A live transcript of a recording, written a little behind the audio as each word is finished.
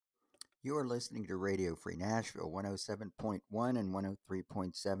You are listening to Radio Free Nashville 107.1 and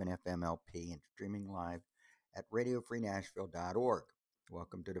 103.7 FMLP and streaming live at radiofreenashville.org.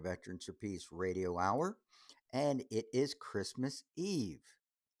 Welcome to the Veterans for Peace Radio Hour, and it is Christmas Eve.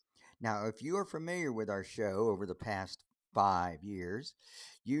 Now, if you are familiar with our show over the past 5 years,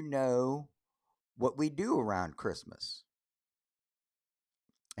 you know what we do around Christmas.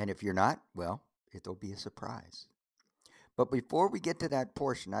 And if you're not, well, it'll be a surprise. But before we get to that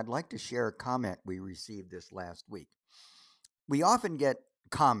portion, I'd like to share a comment we received this last week. We often get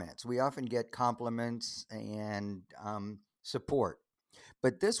comments, we often get compliments and support,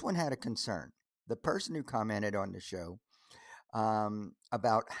 but this one had a concern. The person who commented on the show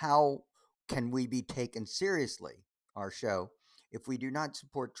about how can we be taken seriously, our show, if we do not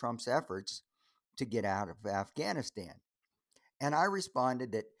support Trump's efforts to get out of Afghanistan. And I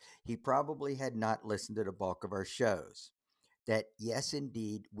responded that he probably had not listened to the bulk of our shows. That yes,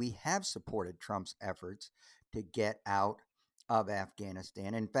 indeed, we have supported Trump's efforts to get out of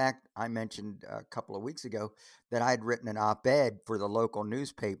Afghanistan. In fact, I mentioned a couple of weeks ago that I'd written an op ed for the local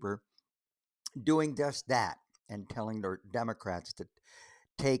newspaper doing just that and telling the Democrats to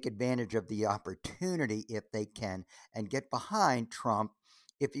take advantage of the opportunity if they can and get behind Trump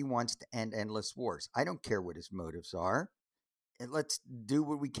if he wants to end endless wars. I don't care what his motives are. And let's do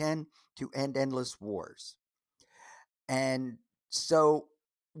what we can to end endless wars. And so,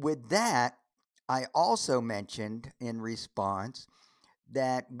 with that, I also mentioned in response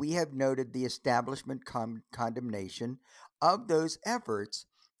that we have noted the establishment condemnation of those efforts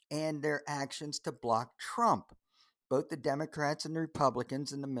and their actions to block Trump. Both the Democrats and the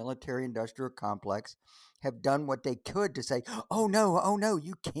Republicans in the military industrial complex have done what they could to say, oh no,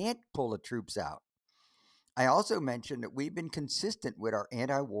 you can't pull the troops out. I also mentioned that we've been consistent with our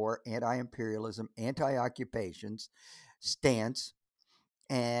anti war, anti imperialism, anti occupations stance.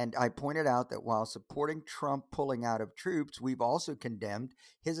 And I pointed out that while supporting Trump pulling out of troops, we've also condemned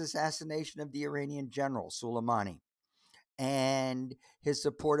his assassination of the Iranian general Soleimani and his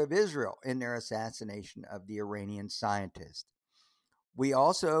support of Israel in their assassination of the Iranian scientist. We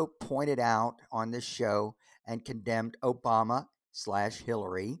also pointed out on this show and condemned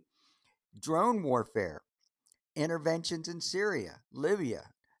Obama/Hillary drone warfare, interventions in Syria,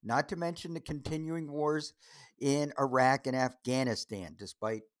 Libya, not to mention the continuing wars in Iraq and Afghanistan,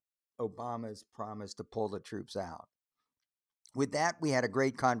 despite Obama's promise to pull the troops out. With that, we had a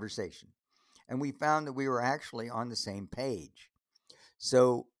great conversation, and we found that we were actually on the same page.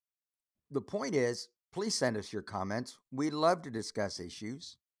 So the point is, please send us your comments. We love to discuss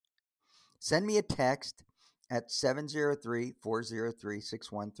issues. Send me a text at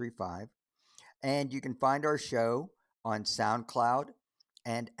 703-403-6135. And you can find our show on SoundCloud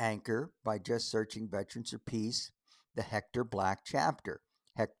and Anchor by just searching Veterans for Peace, the Hector Black chapter.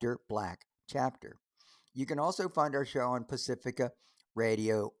 Hector Black chapter. You can also find our show on Pacifica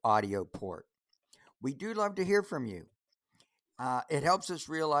Radio Audio Port. We do love to hear from you. It helps us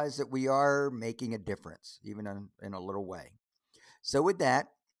realize that we are making a difference, even in a little way. So with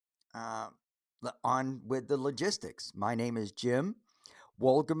that, on with the logistics. My name is Jim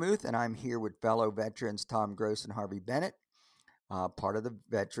Wolgamuth, and I'm here with fellow veterans Tom Gross and Harvey Bennett, part of the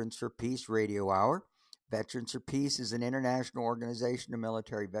Veterans for Peace Radio Hour. Veterans for Peace is an international organization of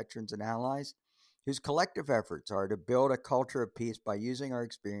military veterans and allies whose collective efforts are to build a culture of peace by using our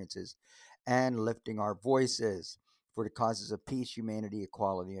experiences and lifting our voices for the causes of peace, humanity,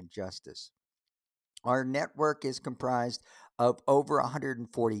 equality, and justice. Our network is comprised of over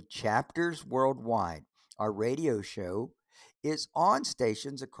 140 chapters worldwide. Our radio show is on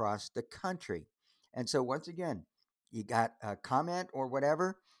stations across the country. And so, once again, you got a comment or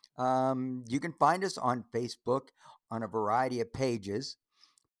whatever, you can find us on Facebook on a variety of pages,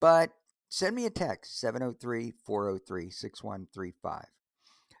 but send me a text 703-403-6135.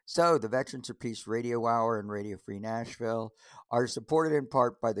 So, the Veterans for Peace Radio Hour and Radio Free Nashville are supported in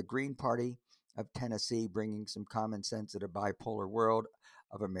part by the Green Party of Tennessee, bringing some common sense to the bipolar world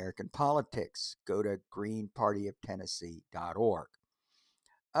of American politics. Go to greenpartyoftennessee.org.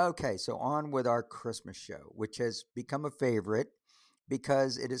 Okay, so on with our Christmas show, which has become a favorite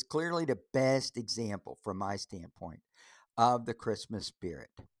because it is clearly the best example, from my standpoint, of the Christmas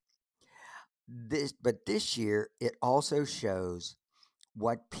spirit. But this year, it also shows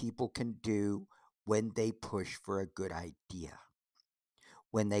what people can do when they push for a good idea,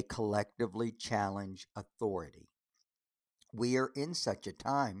 when they collectively challenge authority. We are in such a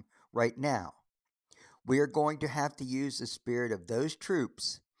time right now. We are going to have to use the spirit of those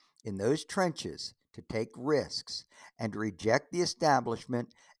troops in those trenches to take risks and reject the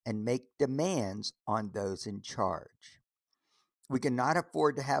establishment and make demands on those in charge. We cannot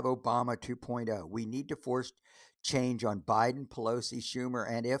afford to have Obama 2.0. We need to force change on Biden, Pelosi, Schumer,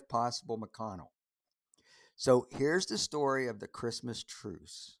 and if possible, McConnell. So here's the story of the Christmas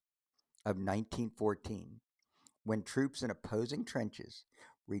truce of 1914, when troops in opposing trenches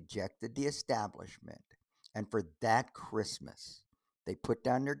rejected the establishment. And for that Christmas, they put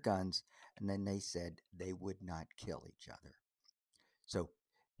down their guns and then they said they would not kill each other. So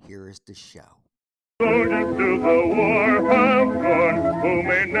here is the show. Soldiers to the war have gone, who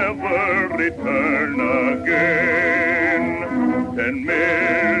may never return again. 10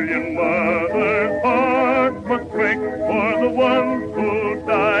 million mothers' hearts must break for the ones who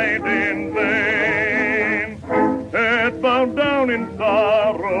died in vain. Head bowed down in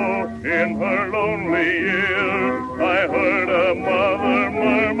sorrow in her lonely years, I heard a mother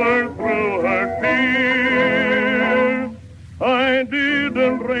murmur through her tears, I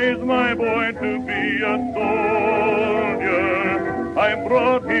didn't raise my boy to be a soldier, I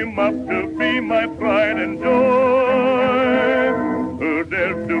brought him up to be my pride and joy. Who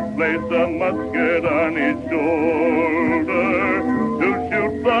dared to place a musket on his shoulder, to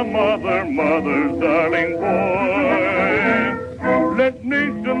shoot some other mother's darling boy? Let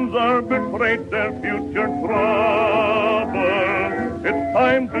nations arbitrate their future trouble, it's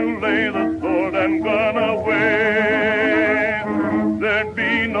time to lay the sword and gun away. There'd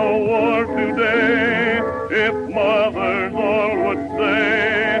be no war today if mothers all would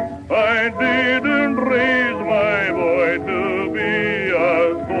say, I didn't raise my boy to be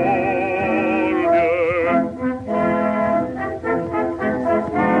a soldier.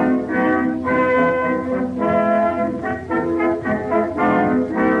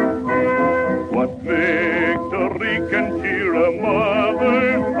 What victory can cheer a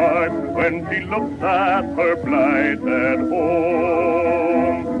mother's heart when she looks at her blighted home?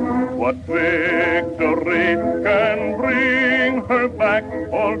 What victory can bring her back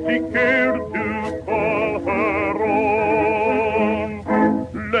all she cared to call her own?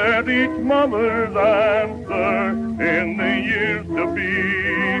 Let each mother's answer in the years to be,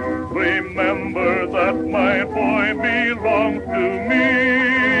 remember that my boy belongs to me.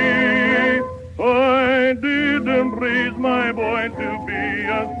 I didn't raise my boy to be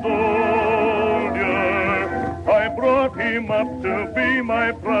a soldier, I brought him up to be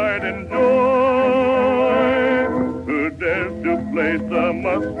my pride and joy. Who dares to place a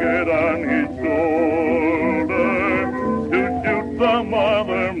musket on his shoulder, to shoot some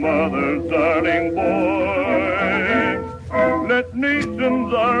other mother's darling boy? Let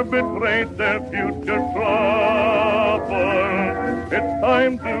nations arbitrate their future trouble, it's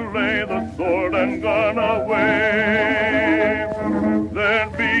time to lay the sword and gun away.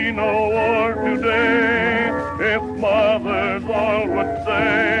 There'd be no war today if mothers all would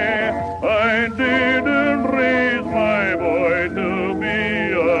say, I didn't raise my boy to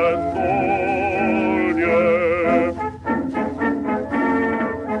be a soldier.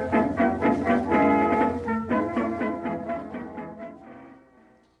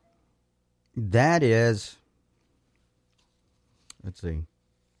 That is, let's see,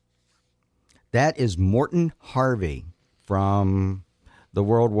 that is Morton Harvey from the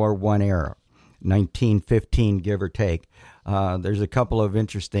World War I era, 1915, give or take. There's a couple of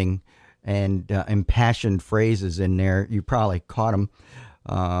interesting and impassioned phrases in there. You probably caught them.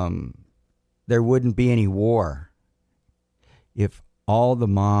 There wouldn't be any war if all the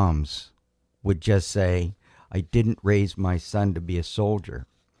moms would just say, I didn't raise my son to be a soldier.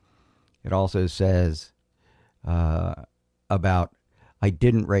 It also says about, I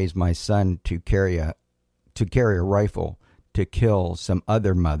didn't raise my son to carry a rifle to kill some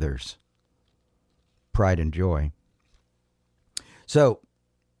other mothers. Pride and joy. So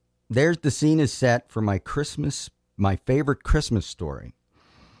there's the scene is set for my favorite Christmas story.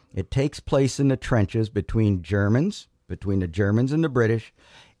 It takes place in the trenches between the Germans and the British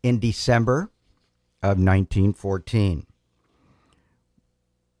in December of 1914.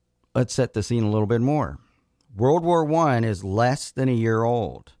 Let's set the scene a little bit more. World War I is less than a year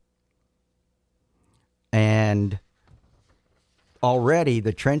old. And already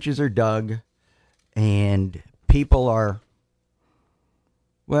the trenches are dug and people are,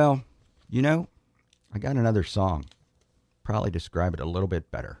 well, you know, I got another song. Probably describe it a little bit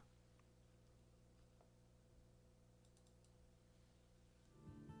better.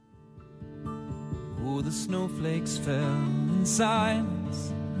 Oh, the snowflakes fell in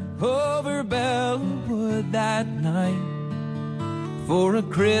silence over Bellwood that night, for a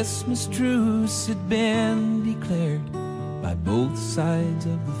Christmas truce had been declared by both sides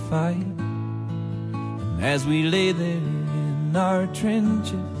of the fight. And as we lay there our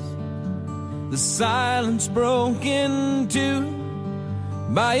trenches, the silence broke in two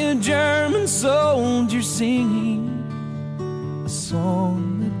by a German soldier singing a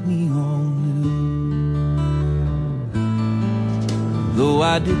song that we all knew. Though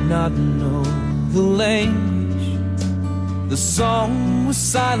I did not know the language, the song was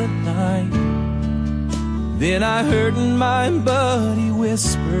Silent Night. Then I heard my buddy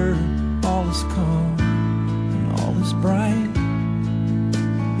whisper, all is calm and all is bright.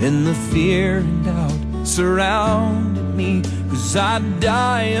 Then the fear and doubt surrounded me, 'cause I'd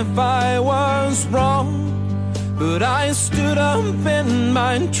die if I was wrong. But I stood up in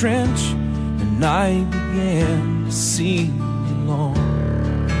my trench and I began to sing along.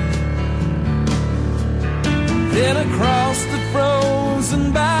 Then across the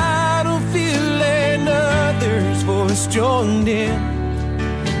frozen battlefield another's voice joined in,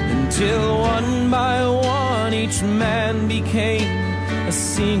 until one by one each man became a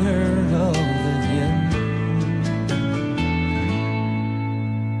singer of the hymn.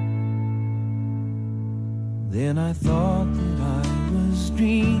 Then I thought that I was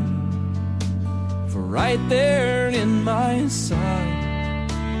dreaming, for right there in my sight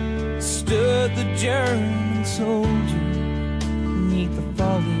stood the German soldier beneath the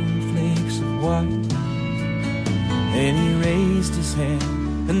falling flakes of white. And he raised his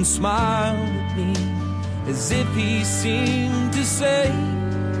hand and smiled at me, as if he seemed to say,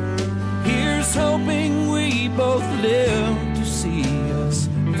 here's hoping we both live to see us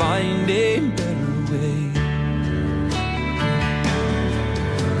find a better way.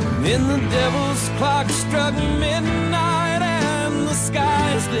 Then the devil's clock struck midnight and the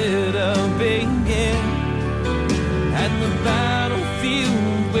skies lit up again, and the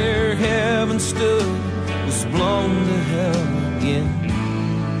battlefield where heaven stood was blown to hell again.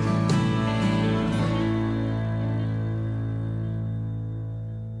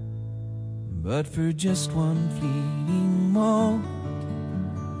 But for just one fleeting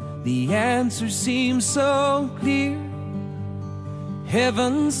moment, the answer seems so clear.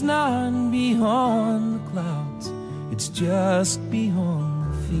 Heaven's not beyond the clouds, it's just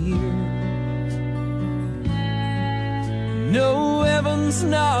beyond the fear. No, heaven's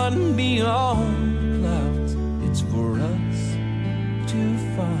not beyond the clouds, it's for us to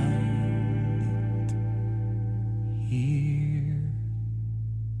find it here.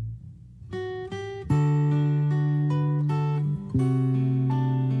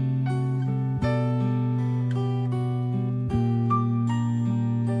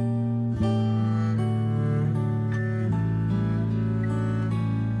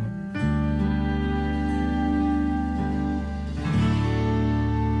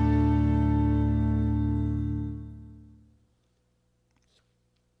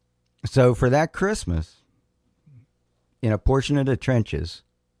 So for that Christmas, in a portion of the trenches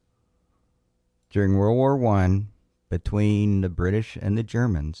during World War I, between the British and the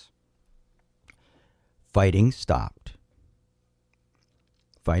Germans, fighting stopped.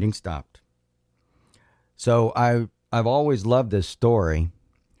 Fighting stopped. So I've always loved this story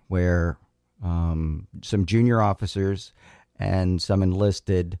where some junior officers and some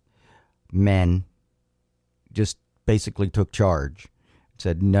enlisted men just basically took charge.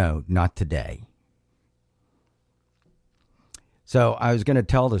 Said, no, not today. So I was going to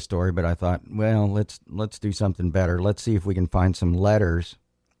tell the story, but I thought, well, let's do something better. Let's see if we can find some letters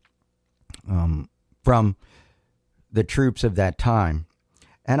from the troops of that time.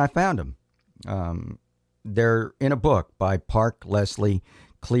 And I found them. They're in a book by Park, Leslie,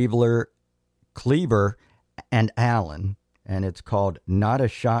 Cleaver, and Allen, and it's called Not a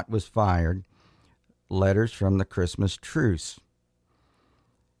Shot Was Fired, Letters from the Christmas Truce.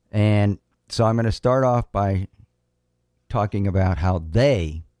 And so I'm going to start off by talking about how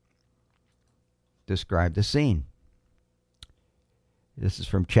they describe the scene. This is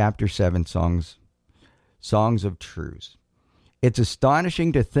from Chapter 7, Songs of Truce. It's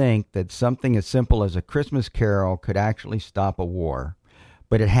astonishing to think that something as simple as a Christmas carol could actually stop a war,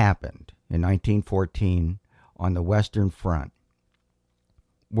 but it happened in 1914 on the Western Front.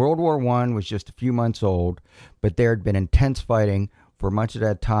 World War I was just a few months old, but there had been intense fighting for much of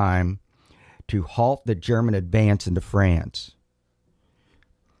that time to halt the German advance into France.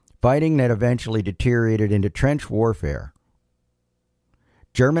 Fighting that eventually deteriorated into trench warfare.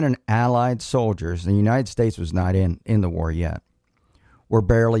 German and Allied soldiers, and the United States was not in the war yet, were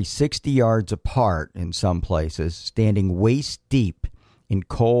barely 60 yards apart in some places, standing waist deep in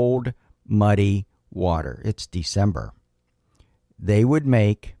cold, muddy water. It's December. They would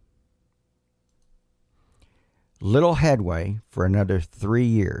make little headway for another 3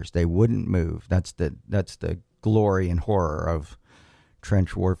 years. They wouldn't move. That's the glory and horror of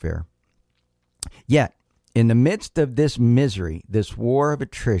trench warfare. Yet, In the midst of this misery, this war of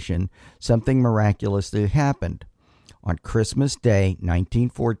attrition, something miraculously happened. On Christmas Day,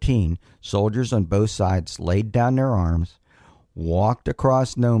 1914, soldiers on both sides laid down their arms, walked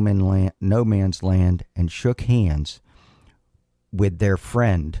across no man's land, and shook hands with their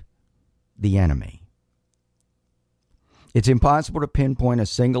friend, the enemy. It's impossible to pinpoint a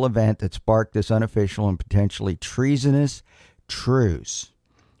single event that sparked this unofficial and potentially treasonous truce,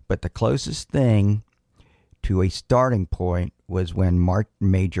 but the closest thing to a starting point was when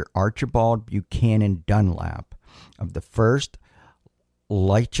Major Archibald Buchanan Dunlap of the 1st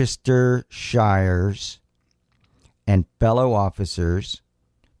Leicestershires and fellow officers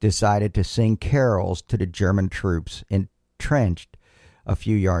decided to sing carols to the German troops entrenched a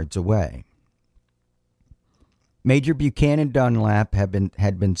few yards away. Major Buchanan Dunlap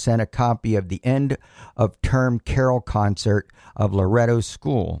had been sent a copy of the end-of-term carol concert of Loretto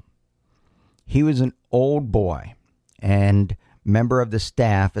School. He was an old boy and member of the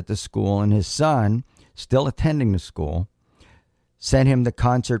staff at the school, and his son, still attending the school, sent him the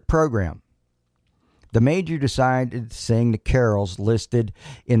concert program. The major decided to sing the carols listed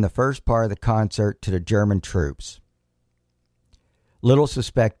in the first part of the concert to the German troops, little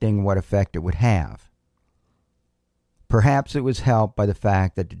suspecting what effect it would have. Perhaps it was helped by the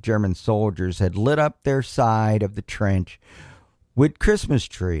fact that the German soldiers had lit up their side of the trench with Christmas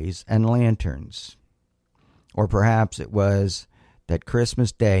trees and lanterns. Or perhaps it was that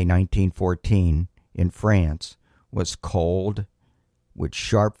Christmas Day, 1914, in France, was cold, with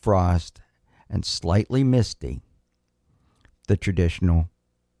sharp frost, and slightly misty, the traditional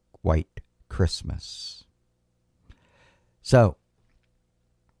white Christmas. So,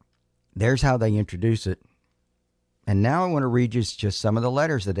 there's how they introduce it. And now I want to read you just some of the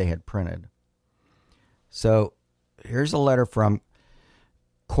letters that they had printed. So, here's a letter from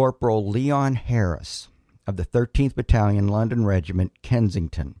Corporal Leon Harris of the 13th Battalion, London Regiment,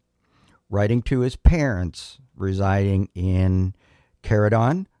 Kensington, writing to his parents residing in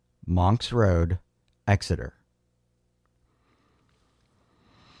Caradon, Monks Road, Exeter.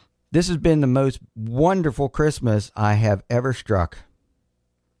 This has been the most wonderful Christmas I have ever struck.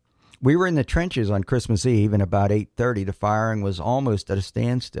 We were in the trenches on Christmas Eve, and about 8:30 the firing was almost at a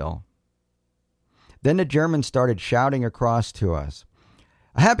standstill. Then the Germans started shouting across to us,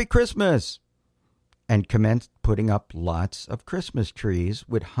 "A Happy Christmas!" and commenced putting up lots of Christmas trees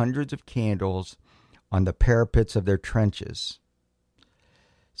with hundreds of candles on the parapets of their trenches.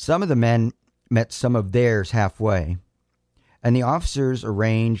 Some of the men met some of theirs halfway, and the officers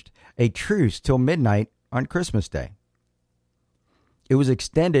arranged a truce till midnight on Christmas Day. It was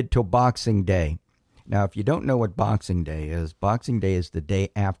extended till Boxing Day. Now, if you don't know what Boxing Day is the day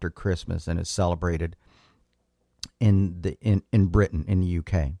after Christmas and is celebrated in Britain, in the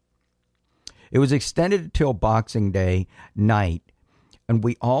UK. It was extended till Boxing Day night, and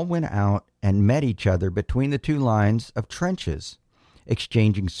we all went out and met each other between the two lines of trenches,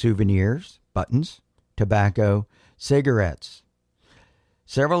 exchanging souvenirs, buttons, tobacco, cigarettes.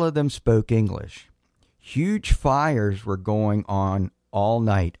 Several of them spoke English. Huge fires were going on all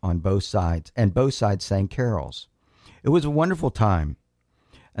night on both sides, and both sides sang carols. It was a wonderful time,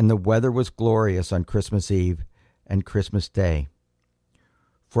 and the weather was glorious on Christmas Eve and Christmas Day,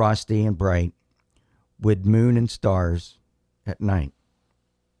 frosty and bright, with moon and stars at night.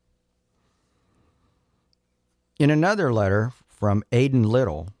 In another letter from Aidan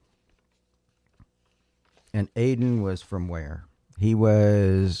Little, and Aidan was from where? He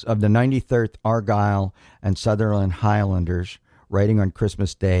was of the 93rd Argyll and Sutherland Highlanders, writing on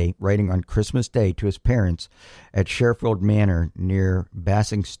Christmas Day to his parents at Sherfield Manor near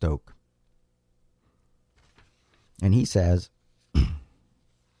Basingstoke. And he says,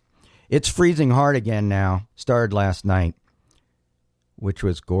 "It's freezing hard again now. Started last night, which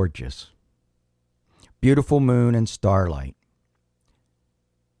was gorgeous. Beautiful moon and starlight.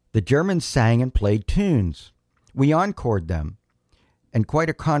 The Germans sang and played tunes. We encored them, and quite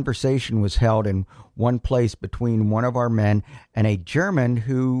a conversation was held in one place between one of our men and a German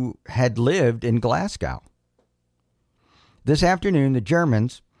who had lived in Glasgow. This afternoon, the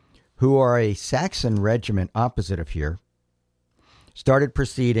Germans, who are a Saxon regiment opposite of here, started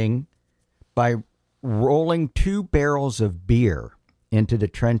proceeding by rolling 2 barrels of beer into the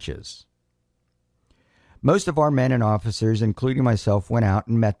trenches. Most of our men and officers, including myself, went out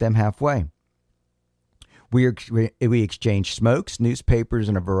and met them halfway. We exchanged smokes, newspapers,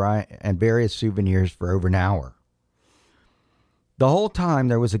 and various souvenirs for over an hour. The whole time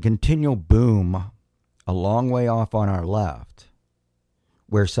there was a continual boom a long way off on our left,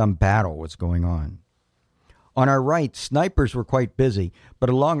 where some battle was going on. On our right, snipers were quite busy, but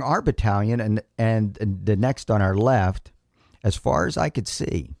along our battalion and the next on our left, as far as I could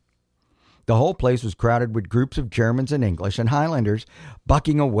see, the whole place was crowded with groups of Germans and English and Highlanders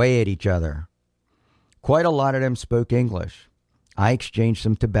bucking away at each other. Quite a lot of them spoke English. I exchanged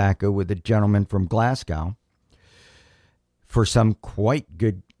some tobacco with a gentleman from Glasgow for some quite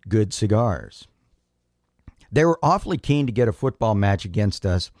good cigars. They were awfully keen to get a football match against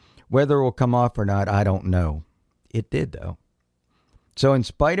us. Whether it will come off or not, I don't know. It did, though. So in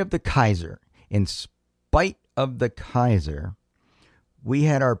spite of the Kaiser, we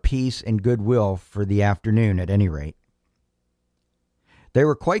had our peace and goodwill for the afternoon at any rate. They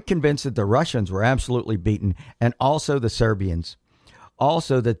were quite convinced that the Russians were absolutely beaten, and also the Serbians.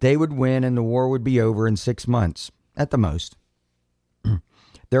 Also that they would win and the war would be over in 6 months, at the most.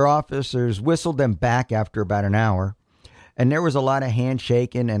 Their officers whistled them back after about an hour, and there was a lot of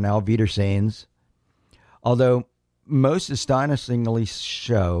handshaking and Auf Wiedersehens. Although most astonishingly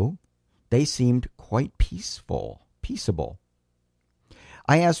so, they seemed quite peaceable.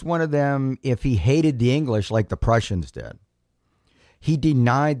 I asked one of them if he hated the English like the Prussians did. He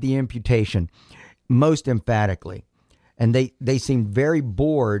denied the imputation most emphatically, and they seemed very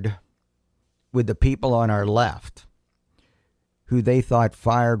bored with the people on our left, who they thought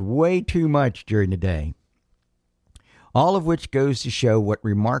fired way too much during the day. All of which goes to show what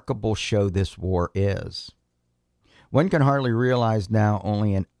remarkable show this war is. One can hardly realize now,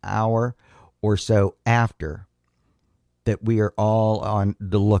 only an hour or so after, that we are all on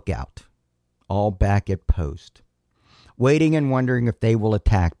the lookout, all back at post, waiting and wondering if they will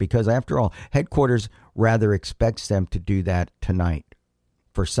attack, because after all, headquarters rather expects them to do that tonight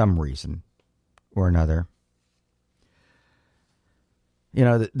for some reason or another. You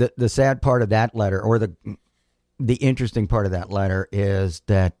know, the sad part of that letter, or the interesting part of that letter, is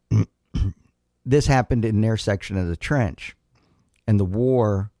that this happened in their section of the trench, and the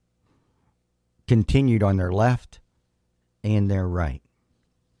war continued on their left and their right.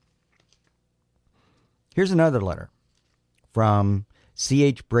 Here's another letter from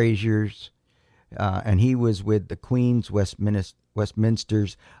C.H. Braziers, and he was with the Queen's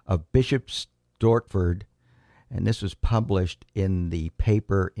Westminsters of Bishop Stortford, and this was published in the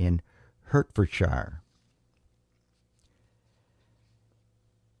paper in Hertfordshire.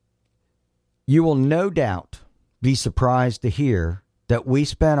 You will no doubt be surprised to hear that we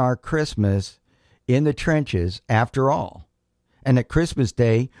spent our Christmas in the trenches after all, and that Christmas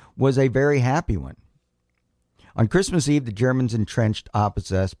Day was a very happy one. On Christmas Eve, the Germans entrenched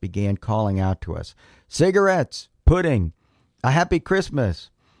opposite us began calling out to us, "Cigarettes, pudding, a happy Christmas.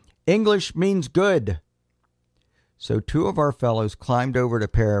 English means good." So 2 of our fellows climbed over the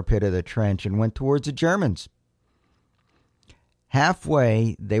parapet of the trench and went towards the Germans.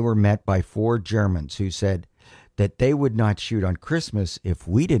 Halfway, they were met by 4 Germans who said that they would not shoot on Christmas if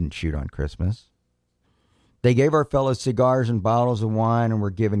we didn't shoot on Christmas. They gave our fellows cigars and bottles of wine and were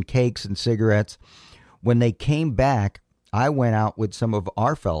given cakes and cigarettes. When they came back, I went out with some of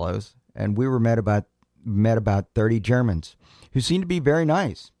our fellows, and we were met about 30 Germans who seemed to be very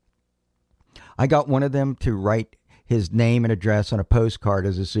nice. I got one of them to write his name and address on a postcard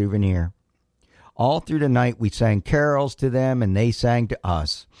as a souvenir. All through the night, we sang carols to them, and they sang to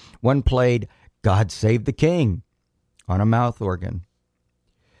us. One played "God Save the King" on a mouth organ.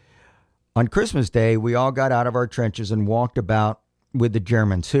 On Christmas Day, we all got out of our trenches and walked about with the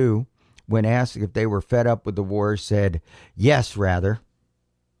Germans who, when asked if they were fed up with the war, said, "Yes, rather."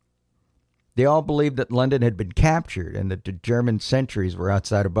 They all believed that London had been captured and that the German sentries were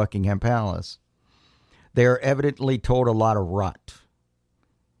outside of Buckingham Palace. They are evidently told a lot of rot.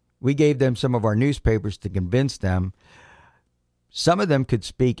 We gave them some of our newspapers to convince them. Some of them could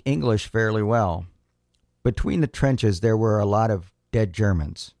speak English fairly well. Between the trenches, there were a lot of dead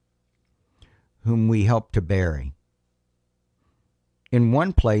Germans, whom we helped to bury. In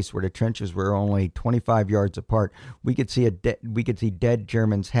one place where the trenches were only 25 yards apart, we could see dead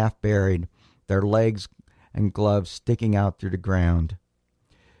Germans half buried, their legs and gloves sticking out through the ground.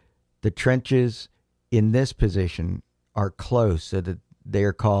 The trenches in this position are close, so that they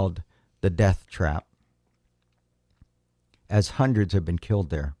are called the death trap, as hundreds have been killed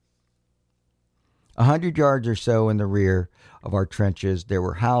there. 100 yards or so in the rear of our trenches, there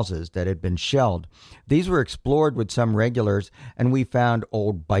were houses that had been shelled. These were explored with some regulars, and we found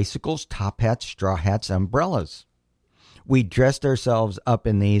old bicycles, top hats, straw hats, umbrellas. We dressed ourselves up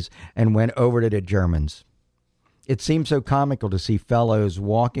in these and went over to the Germans. It seemed so comical to see fellows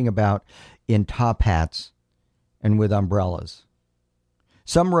walking about in top hats and with umbrellas.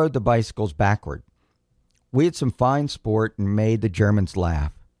 Some rode the bicycles backward. We had some fine sport and made the Germans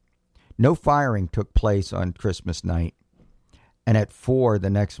laugh. No firing took place on Christmas night, and at 4 the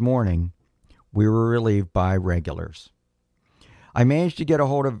next morning, we were relieved by regulars. I managed to get a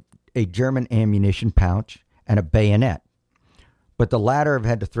hold of a German ammunition pouch and a bayonet, but the latter I've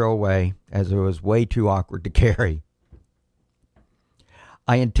had to throw away as it was way too awkward to carry.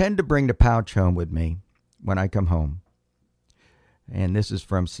 I intend to bring the pouch home with me when I come home. And this is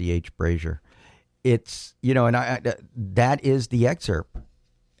from C.H. Brazier. It's, that is the excerpt.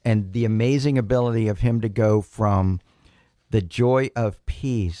 And the amazing ability of him to go from the joy of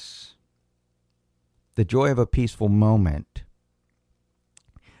peace, the joy of a peaceful moment,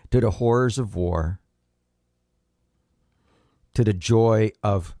 to the horrors of war, to the joy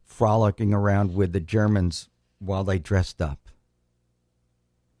of frolicking around with the Germans while they dressed up.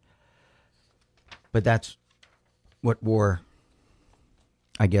 But that's what war,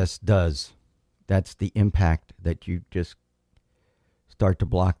 I guess, does. That's the impact that you just start to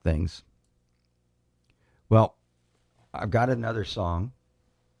block things. Well, I've got another song.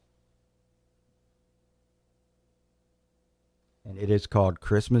 And it is called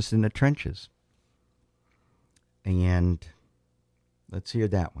Christmas in the Trenches. And let's hear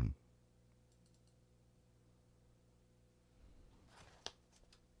that one.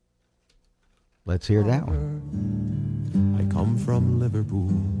 Let's hear that one. I come from Liverpool.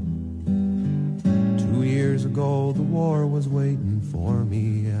 2 years ago the war was waiting for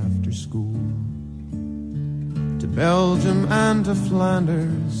me after school. To Belgium and to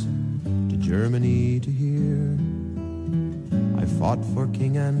Flanders, to Germany to here, I fought for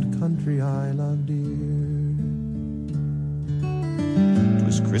king and country I loved dear.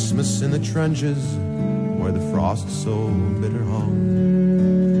 'Twas Christmas in the trenches where the frost so bitter hung.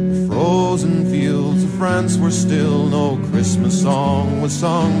 The frozen fields of France were still, no Christmas song was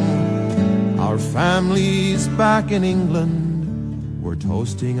sung. Our families back in England were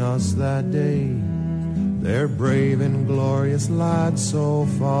toasting us that day. They're brave and glorious lads so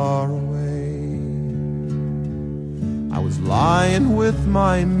far away. I was lying with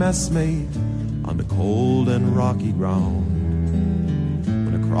my messmate on the cold and rocky ground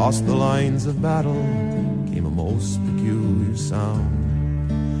when across the lines of battle came a most peculiar sound.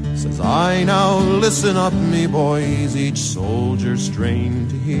 Says I, now listen up me boys, each soldier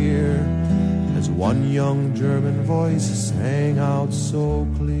strained to hear, as one young German voice sang out so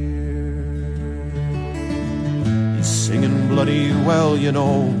clear. He's singing bloody well, you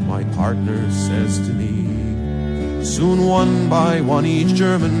know, my partner says to me. Soon one by one each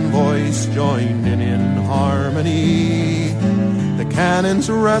German voice joined in harmony. The cannons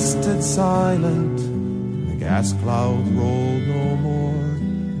rested silent, the gas cloud rolled no more,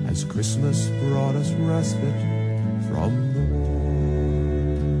 as Christmas brought us respite from the war.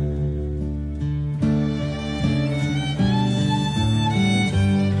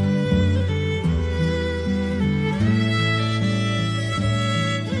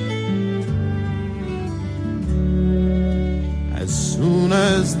 As soon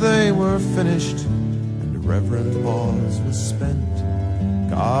as they were finished and the reverent pause was spent,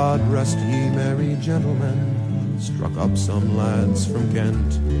 God rest ye merry gentlemen, struck up some lads from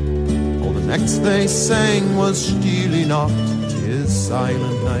Kent. Oh, the next they sang was Stille Nacht, 'tis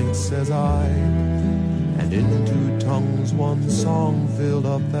silent night, says I, and in two tongues one song filled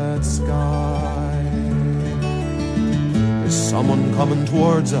up that sky. Is someone coming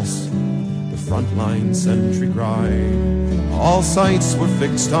towards us? The frontline sentry cried. All sights were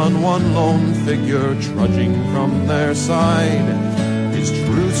fixed on one lone figure trudging from their side. His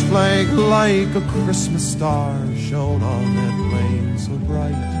truce flag like a Christmas star shone on that plain so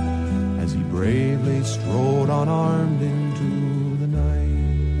bright, as he bravely strode unarmed into the night.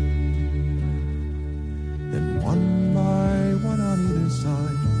 Then one by one on either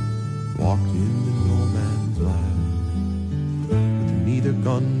side walked into no man's land. With neither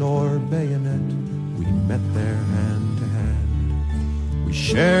gun nor bayonet we met there hand to hand. We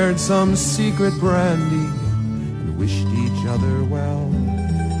shared some secret brandy and wished each other well,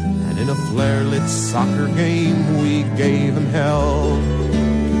 and in a flare-lit soccer game we gave him hell.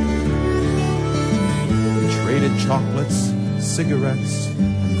 We traded chocolates, cigarettes,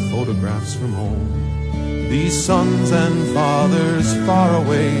 and photographs from home. These sons and fathers far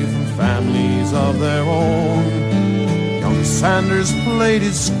away from families of their own. Young Sanders played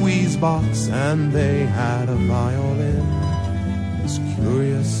his squeeze box and they had a violin. This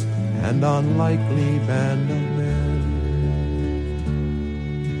curious and unlikely band of men.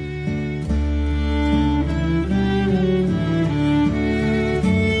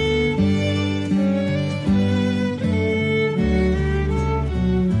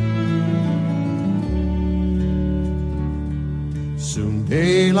 Soon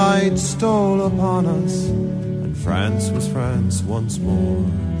Daylight stole upon us, and France was France once more.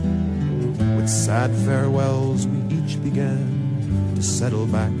 With sad farewells we each began to settle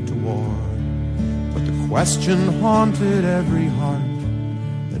back to war. But the question haunted every heart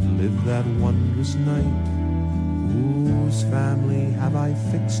that lived that wondrous night: whose family have I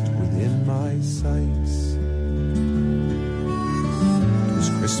fixed within my sights? It was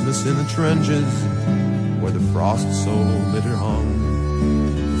Christmas in the trenches, where the frost so bitter hung.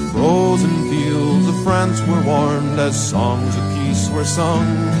 The frozen fields of France were warmed as songs of peace were sung.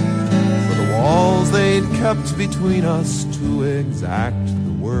 For the walls they'd kept between us to exact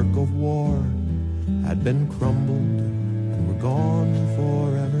the work of war had been crumbled and were gone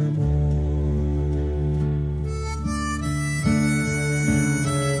forevermore.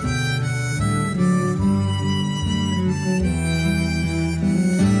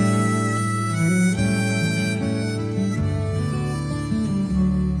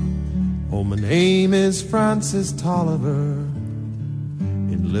 Oh, my name is Francis Tolliver.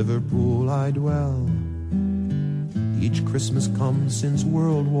 In Liverpool I dwell. Each Christmas comes since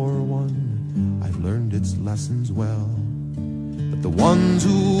World War I. I've learned its lessons well. But the ones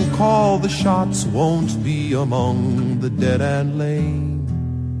who call the shots won't be among the dead and lame.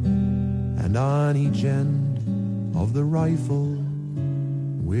 And on each end of the rifle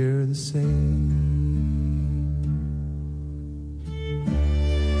we're the same.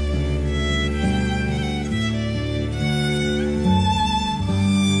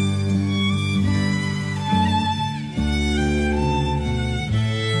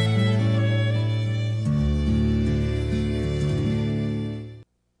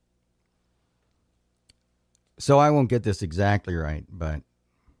 So I won't get this exactly right, but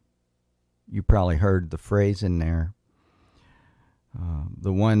you probably heard the phrase in there.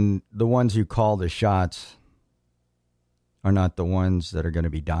 The ones who call the shots are not the ones that are going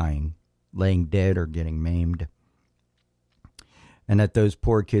to be dying, laying dead or getting maimed. And that those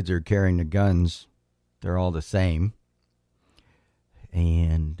poor kids are carrying the guns, they're all the same.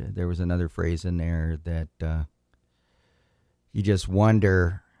 And there was another phrase in there that you just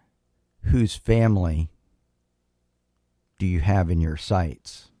wonder whose family do you have in your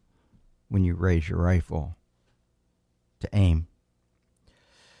sights when you raise your rifle to aim.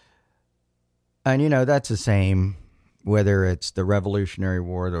 And, you know, that's the same whether it's the Revolutionary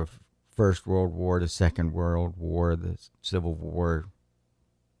War, the First World War, the Second World War, the Civil War,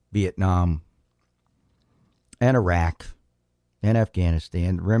 Vietnam, and Iraq, and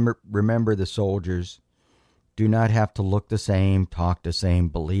Afghanistan. Remember the soldiers do not have to look the same, talk the same,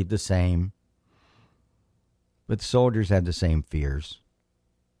 believe the same. But soldiers have the same fears.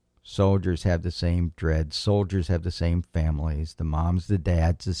 Soldiers have the same dread. Soldiers have the same families, the moms, the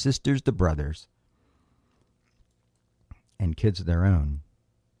dads, the sisters, the brothers, and kids of their own.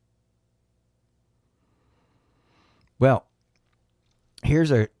 Well,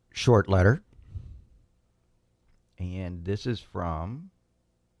 here's a short letter, and this is from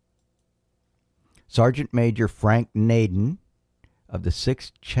Sergeant Major Frank Naden of the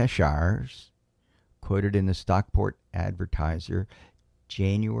 6th Cheshires, quoted in the Stockport Advertiser,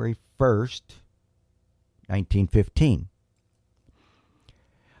 January 1st, 1915.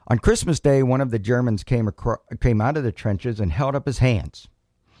 On Christmas Day, one of the Germans came out of the trenches and held up his hands.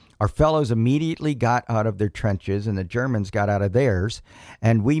 Our fellows immediately got out of their trenches, and the Germans got out of theirs,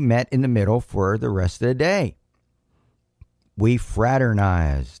 and we met in the middle for the rest of the day. We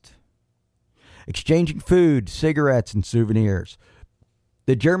fraternized, exchanging food, cigarettes, and souvenirs.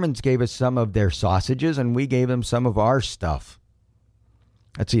 The Germans gave us some of their sausages, and we gave them some of our stuff.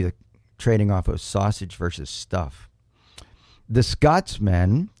 That's either trading off of sausage versus stuff. The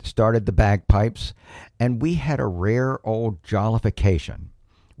Scotsmen started the bagpipes, and we had a rare old jollification,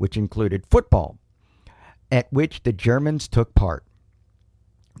 which included football, at which the Germans took part.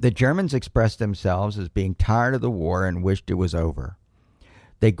 The Germans expressed themselves as being tired of the war and wished it was over.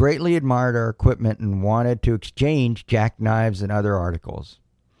 They greatly admired our equipment and wanted to exchange jackknives and other articles.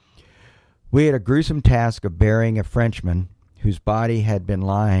 We had a gruesome task of burying a Frenchman whose body had been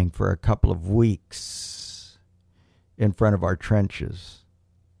lying for a couple of weeks in front of our trenches,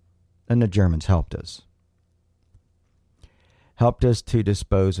 and the Germans helped us to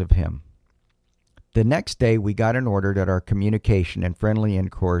dispose of him. The next day, we got an order that our communication and friendly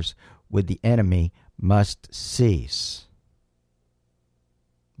intercourse with the enemy must cease.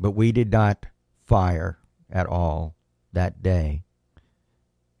 But we did not fire at all that day,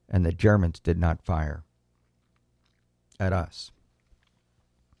 and the Germans did not fire at us.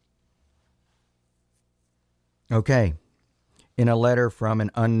 Okay. In a letter from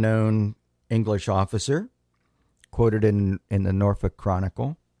an unknown English officer, quoted in the Norfolk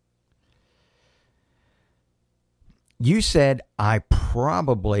Chronicle. You said that I'd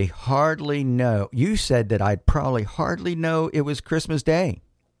probably hardly know it was Christmas Day,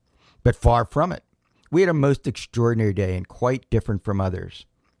 but far from it. We had a most extraordinary day and quite different from others.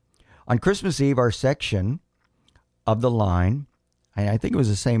 On Christmas Eve, our section of the line, and I think it was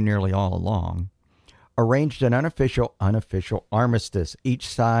the same nearly all along, arranged an unofficial armistice, each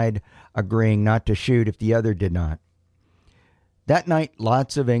side agreeing not to shoot if the other did not. That night,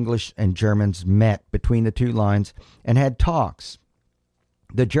 lots of English and Germans met between the two lines and had talks.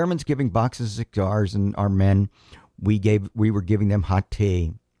 The Germans giving boxes of cigars, and our men, we were giving them hot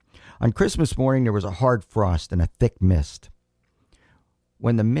tea. On Christmas morning, there was a hard frost and a thick mist.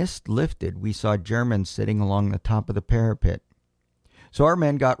 When the mist lifted, we saw Germans sitting along the top of the parapet. So our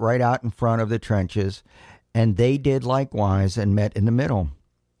men got right out in front of the trenches, and they did likewise and met in the middle.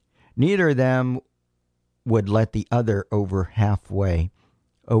 Neither of them would let the other over halfway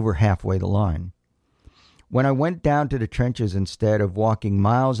the line. When I went down to the trenches, instead of walking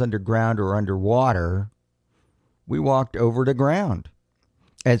miles underground or underwater, we walked over the ground,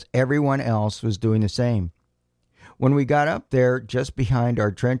 as everyone else was doing the same. When we got up there, just behind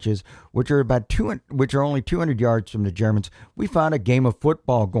our trenches, which are only 200 yards from the Germans, we found a game of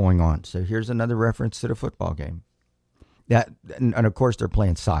football going on. So here's another reference to the football game. And of course, they're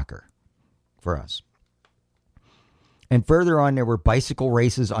playing soccer for us. And further on, there were bicycle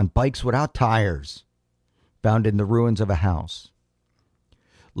races on bikes without tires, found in the ruins of a house.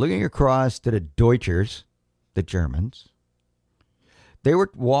 Looking across to the Deutschers, the Germans, they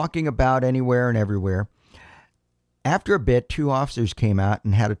were walking about anywhere and everywhere. After a bit, two officers came out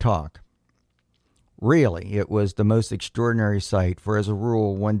and had a talk. Really, it was the most extraordinary sight, for as a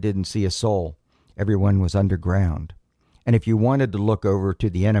rule, one didn't see a soul. Everyone was underground. And if you wanted to look over to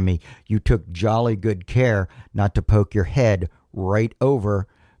the enemy, you took jolly good care not to poke your head right over,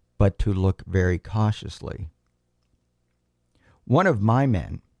 but to look very cautiously. One of my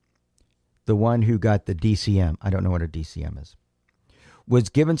men, the one who got the DCM, I don't know what a DCM is, was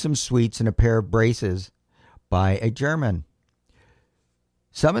given some sweets and a pair of braces by a German.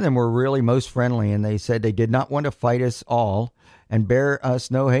 Some of them were really most friendly, and they said they did not want to fight us all and bear us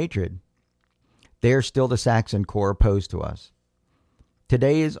no hatred. They are still the Saxon Corps opposed to us.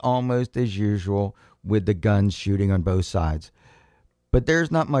 Today is almost as usual with the guns shooting on both sides, but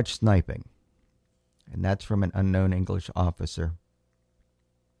there's not much sniping. And that's from an unknown English officer.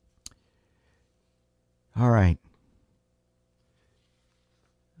 All right.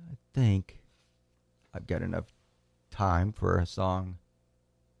 I think I've got enough time for a song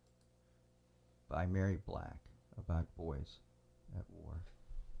by Mary Black about boys at war.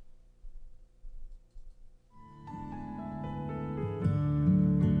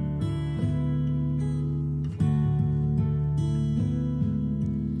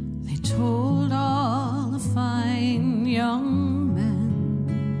 They told all the fine young men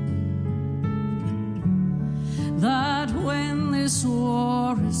that when this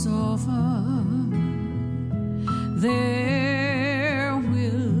war is over, there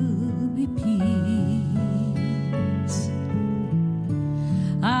will be peace,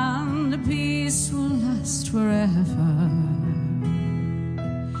 and the peace will last forever.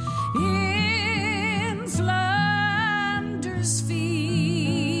 In Flanders fields,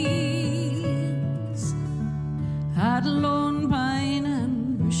 at Lone Pine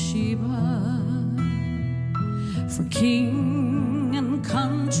and Beersheba, for king and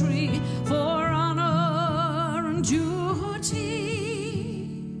country, for honor and duty,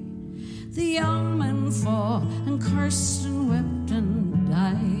 the young men fought and cursed and wept and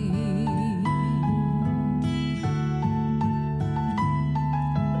died.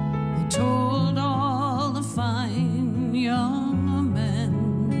 They told all the fine young men,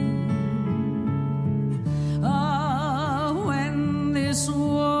 when this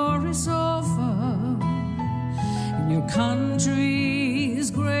war is over, in your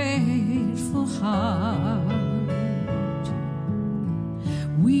country's grateful heart,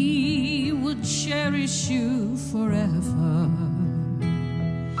 we will cherish you forever.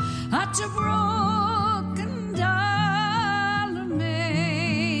 At Tobruk and Alamein,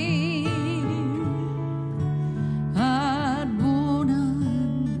 at Bona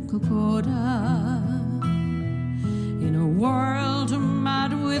and Kokoda, in a world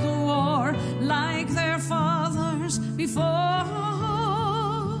mad with war, like their fathers before,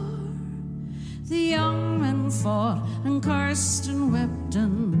 the young men fought and cursed and wept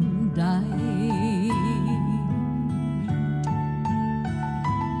and died.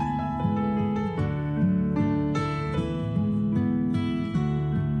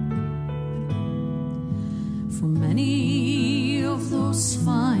 for many of those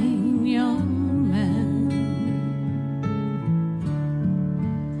fine young men.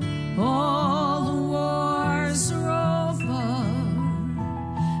 All the wars are over,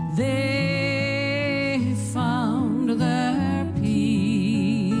 they found their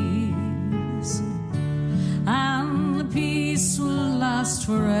peace, and the peace will last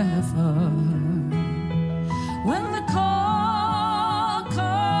forever. When the call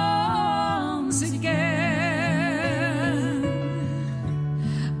comes again,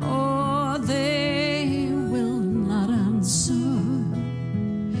 oh, they will not answer.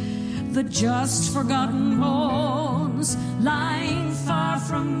 The just forgotten bones lying far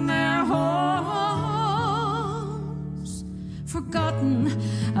from their homes, forgotten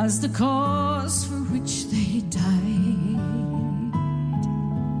as the cause for which they died.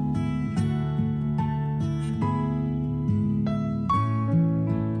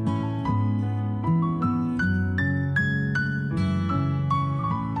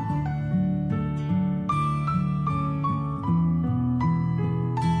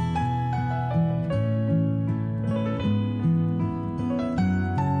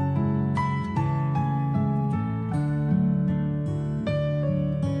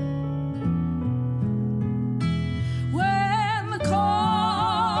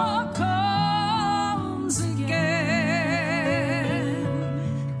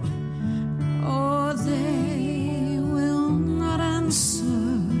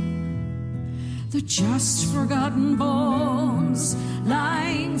 Just forgotten bones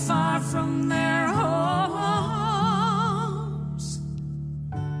lying far from their homes.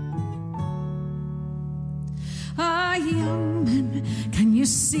 Ah, young men, can you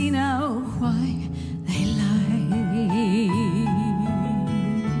see now why they lied?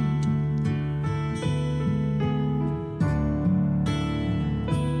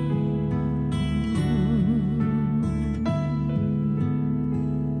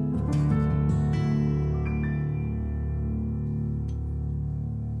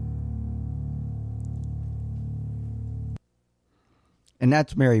 And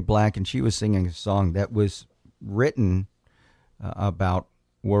that's Mary Black, and she was singing a song that was written about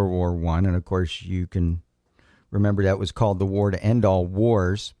World War I. And, of course, you can remember that was called The War to End All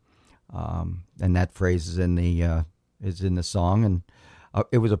Wars. And that phrase is in the song. And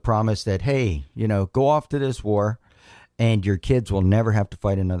it was a promise that, hey, you know, go off to this war, and your kids will never have to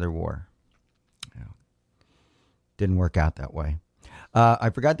fight another war. Didn't work out that way. I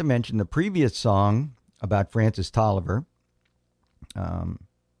forgot to mention the previous song about Francis Tolliver.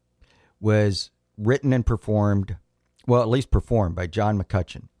 Was written and performed, well, at least performed by John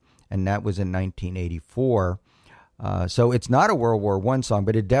McCutcheon, and that was in 1984. So it's not a World War I song,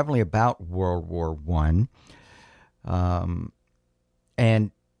 but it's definitely about World War I.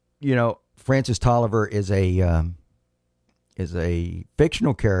 And you know, Francis Tolliver is a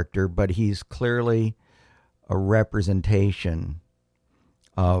fictional character, but he's clearly a representation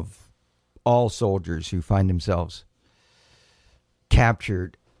of all soldiers who find themselves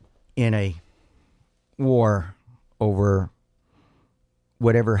captured in a war over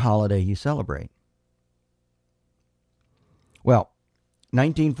whatever holiday you celebrate. Well,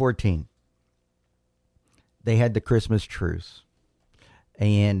 1914, they had the Christmas truce,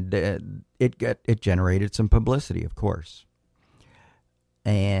 and it generated some publicity, of course.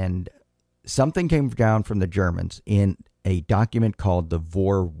 And something came down from the Germans in a document called the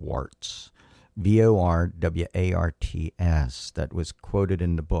Vorwarts. Vorwarts, that was quoted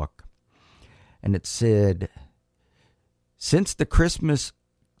in the book. And it said, since Christmas,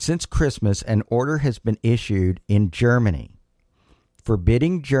 an order has been issued in Germany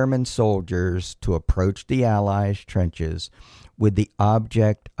forbidding German soldiers to approach the Allies' trenches with the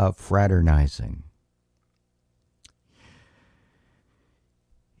object of fraternizing.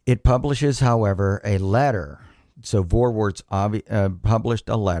 It publishes, however, a letter. So Vorwarts published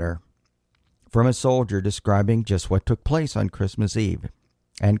a letter from a soldier describing just what took place on Christmas Eve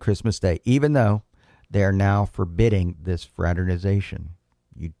and Christmas Day, even though they are now forbidding this fraternization.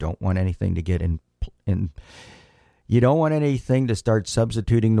 You don't want anything to get in. You don't want anything to start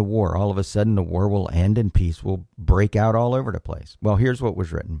substituting the war. All of a sudden, the war will end and peace will break out all over the place. Well, here's what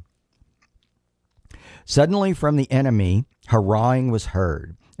was written. Suddenly from the enemy, hurrahing was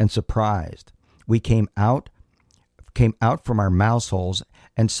heard, and surprised, we came out from our mouse holes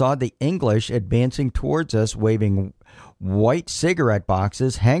and saw the English advancing towards us, waving white cigarette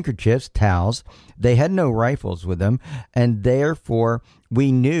boxes, handkerchiefs, towels. They had no rifles with them, and therefore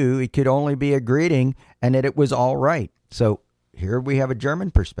we knew it could only be a greeting and that it was all right. So here we have a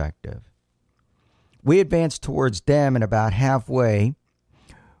German perspective. We advanced towards them, and about halfway,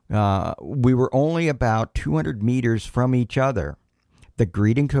 We were only about 200 meters from each other. The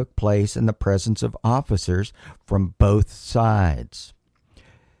greeting took place in the presence of officers from both sides.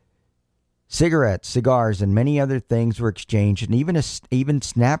 Cigarettes, cigars, and many other things were exchanged, and even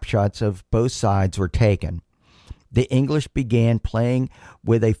snapshots of both sides were taken. The English began playing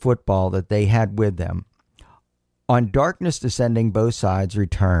with a football that they had with them. On darkness descending, both sides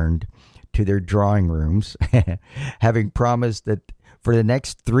returned to their drawing rooms, having promised that for the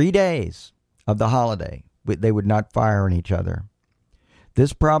next 3 days of the holiday, they would not fire on each other.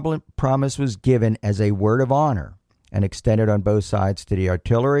 This promise was given as a word of honor and extended on both sides to the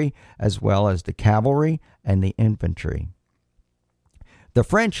artillery as well as the cavalry and the infantry. The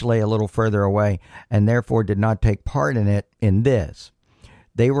French lay a little further away and therefore did not take part in this.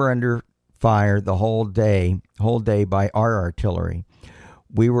 They were under fire the whole day by our artillery.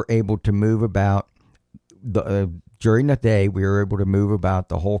 We were able to move about during the day. We were able to move about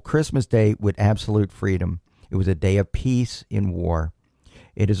the whole Christmas day with absolute freedom. It was a day of peace in war.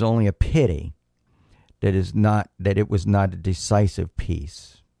 It is only a pity that it was not a decisive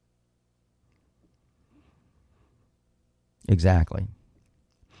peace. Exactly.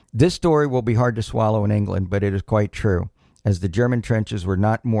 This story will be hard to swallow in England, but it is quite true, as the German trenches were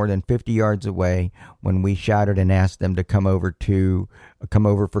not more than 50 yards away when we shouted and asked them to come over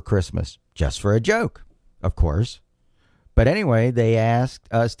for Christmas, just for a joke, of course. But anyway, they asked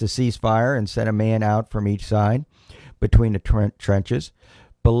us to cease fire and sent a man out from each side between the trenches.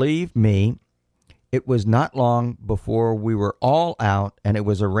 Believe me, it was not long before we were all out, and it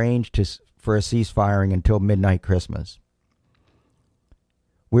was arranged for a ceasefiring until midnight Christmas.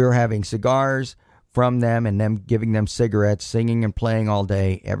 We were having cigars from them and them giving them cigarettes, singing and playing all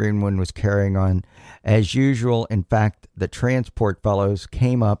day. Everyone was carrying on as usual. In fact, the transport fellows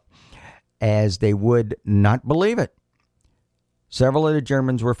came up as they would not believe it. Several of the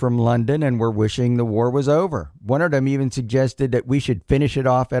Germans were from London and were wishing the war was over. One of them even suggested that we should finish it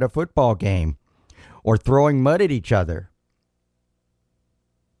off at a football game or throwing mud at each other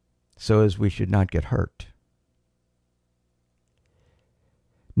so as we should not get hurt.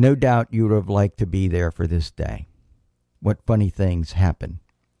 No doubt you would have liked to be there for this day. What funny things happen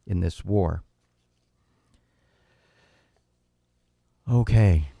in this war.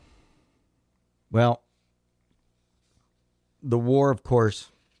 Okay. Well, the war, of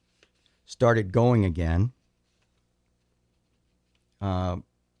course, started going again. This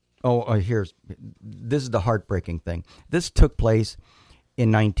is the heartbreaking thing. This took place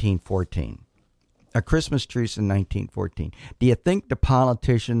in 1914. A Christmas truce in 1914. Do you think the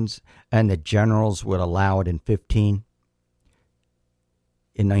politicians and the generals would allow it in 15?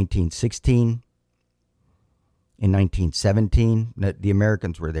 In 1916? In 1917? The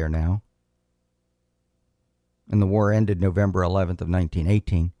Americans were there now. And the war ended November 11th of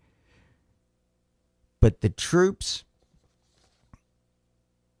 1918. But the troops,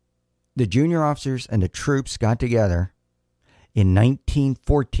 the junior officers and the troops got together in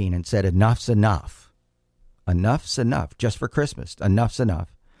 1914 and said, enough's enough. Enough's enough. Just for Christmas, enough's enough.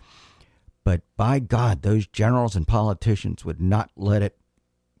 But by God, those generals and politicians would not let it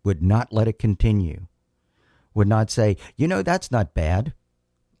continue. Would not say, that's not bad.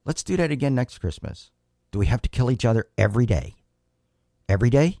 Let's do that again next Christmas. Do we have to kill each other every day? Every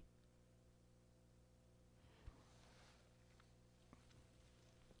day?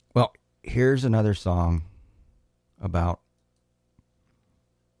 Well, here's another song about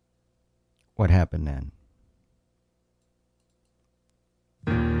what happened then.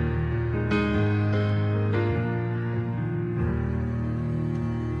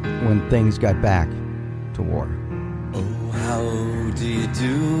 When things got back to war. Oh, how do you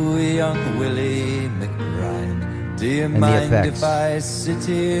do, young Willie McBride? Do you mind if I sit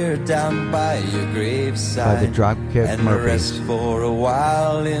here down by your graveside by the Dropkick and Murphys. rest for a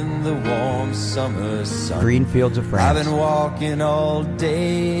while in the warm summer sun? Green fields of France. I've been walking all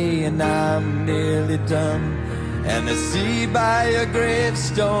day and I'm nearly done. And I see by your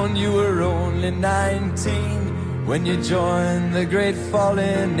gravestone you were only 19 when you joined the great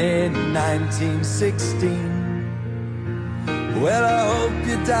falling in 1916. Well, I hope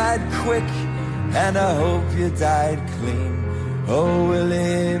you died quick, and I hope you died clean. Oh,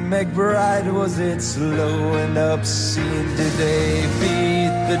 Willie McBride, was it slow and obscene? Did they beat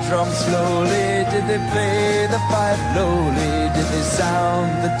the drum slowly? Did they play the fife lowly? Did they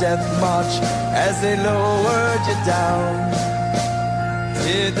sound the death march as they lowered you down?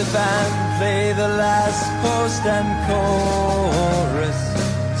 Did the band play the last post and chorus?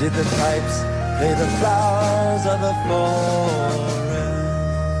 Did the pipes play the flowers of the forest?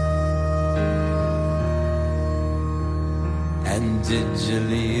 And Did you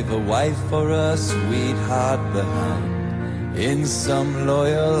leave a wife or a sweetheart behind? In some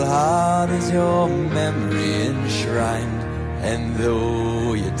loyal heart is your memory enshrined. And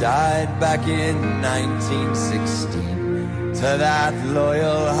though you died back in 1916, to that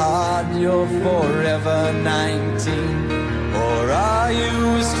loyal heart you're forever 19. Or are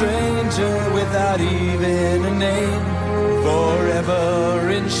you a stranger without even a name, forever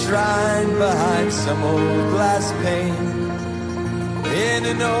enshrined behind some old glass pane? In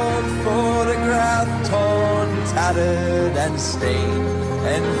an old photograph, torn, tattered and stained,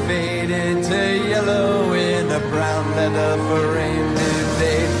 and faded to yellow in a brown leather frame. Did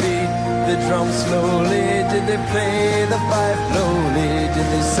they beat the drum slowly? Did they play the pipe lowly? Did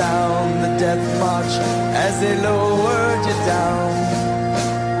they sound the death march as they lowered you down?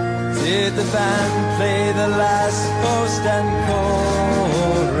 Did the band play the last post and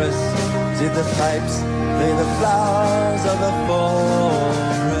chorus? Did the pipes play the flowers of the forest?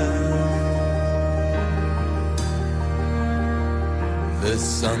 The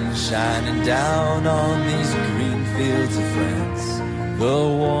sun shining down on these green fields of France. The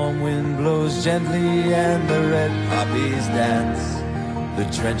warm wind blows gently and the red poppies dance. The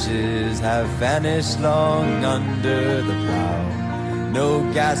trenches have vanished long under the plow. No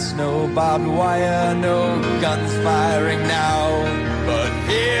gas, no barbed wire, no guns firing now. But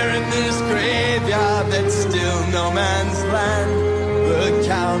here in this graveyard that's still no man's land, the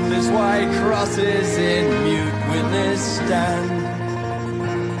countless white crosses in mute witness stand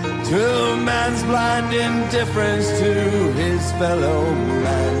to man's blind indifference to his fellow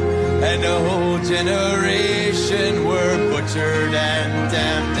man. And a whole generation were butchered and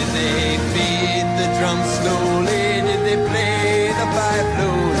damned. Did they beat the drum slowly? Did they play the pipe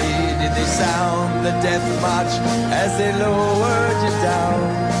lowly? Did they sound the death march as they lowered you down?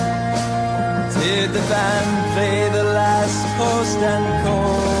 Did the band play the last post and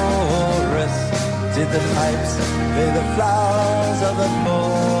chorus? Did the pipes play the flowers of the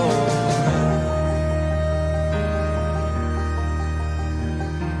forest?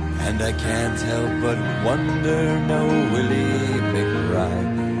 And I can't help but wonder, no Willie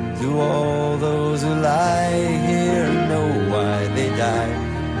McBride, do all those who lie here know why they died?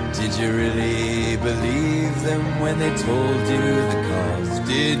 Did you really believe them when they told you the cause?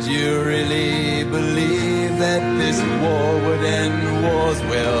 Did you really believe that this war would end wars?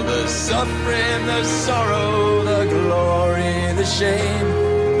 Well, the suffering, the sorrow, the glory, the shame,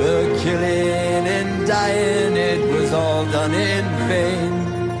 the killing and dying, it was all done in vain.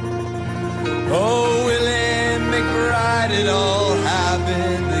 Oh, Willie McBride, it all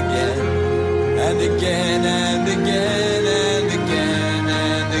happened again, and again, and again, and again,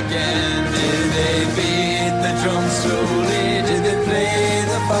 and again. Did they beat the drum slowly? Did they play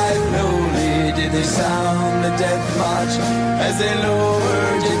the pipe lowly? Did they sound the death march as they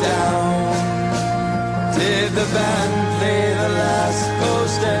lowered you down? Did the band play the last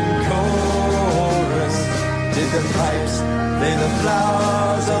post and chorus? Did the pipes play the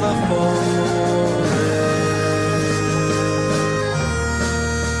flowers of the forest?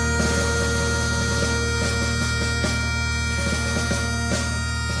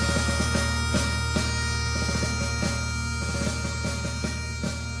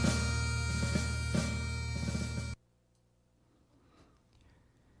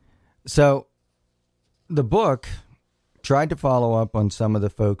 So the book tried to follow up on some of the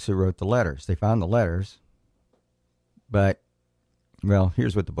folks who wrote the letters. They found the letters, but, well,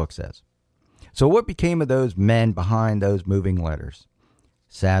 here's what the book says. So what became of those men behind those moving letters?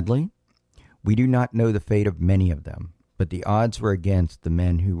 Sadly, we do not know the fate of many of them, but the odds were against the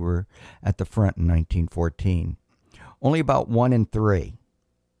men who were at the front in 1914. Only about 1 in 3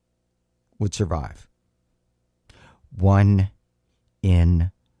 would survive. 1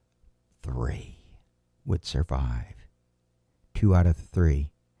 in 3 would survive. 2 out of 3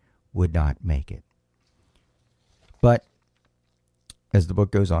 would not make it. But, as the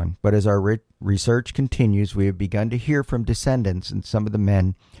book goes on, but as our research continues, we have begun to hear from descendants and some of the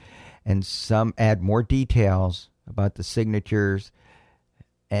men, and some add more details about the signatures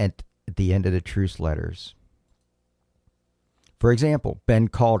at the end of the truce letters. For example, Ben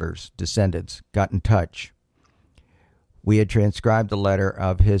Calder's descendants got in touch. We had transcribed the letter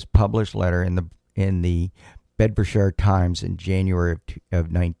of his published letter in the Bedfordshire Times in January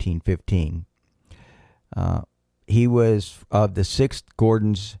of 1915. He was of the 6th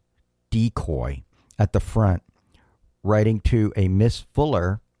Gordon's decoy at the front, writing to a Miss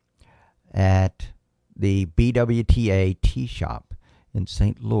Fuller at the BWTA tea shop in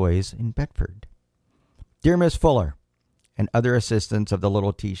St. Louis in Bedford. Dear Miss Fuller and other assistants of the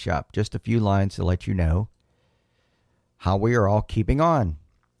little tea shop, just a few lines to let you know how we are all keeping on.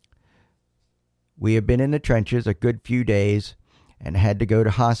 We have been in the trenches a good few days and had to go to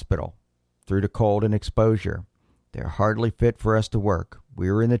hospital through the cold and exposure. They're hardly fit for us to work.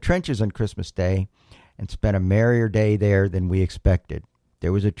 We were in the trenches on Christmas Day and spent a merrier day there than we expected.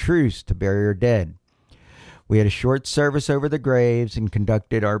 There was a truce to bury our dead. We had a short service over the graves and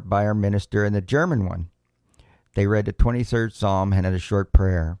conducted by our minister and the German one. They read the 23rd Psalm and had a short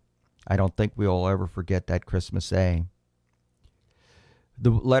prayer. I don't think we will ever forget that Christmas Day. The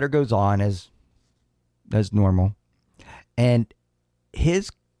letter goes on as normal. And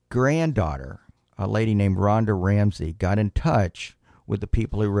his granddaughter, a lady named Rhonda Ramsey, got in touch with the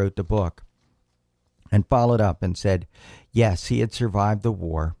people who wrote the book and followed up and said, yes, he had survived the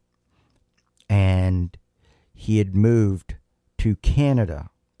war and he had moved to Canada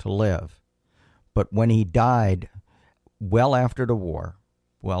to live. But when he died, well after the war,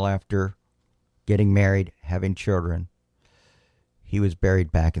 well after getting married, having children, he was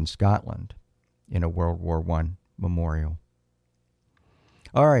buried back in Scotland in a World War I memorial.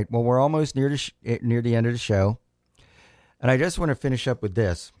 All right, well, we're almost near the end of the show. And I just want to finish up with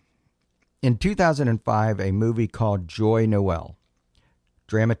this. In 2005, a movie called Joy Noel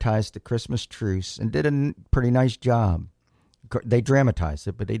dramatized the Christmas truce and did a pretty nice job. They dramatized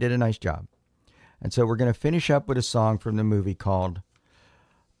it, but they did a nice job. And so we're going to finish up with a song from the movie called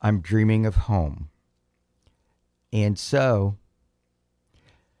I'm Dreaming of Home. And so,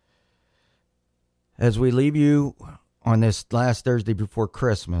 as we leave you on this last Thursday before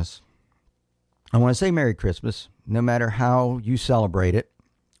Christmas, I want to say Merry Christmas, no matter how you celebrate it,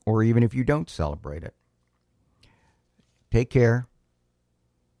 or even if you don't celebrate it. Take care.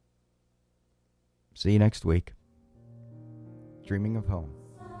 See you next week. Dreaming of Home.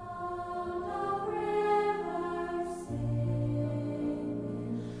 Sound a river sing.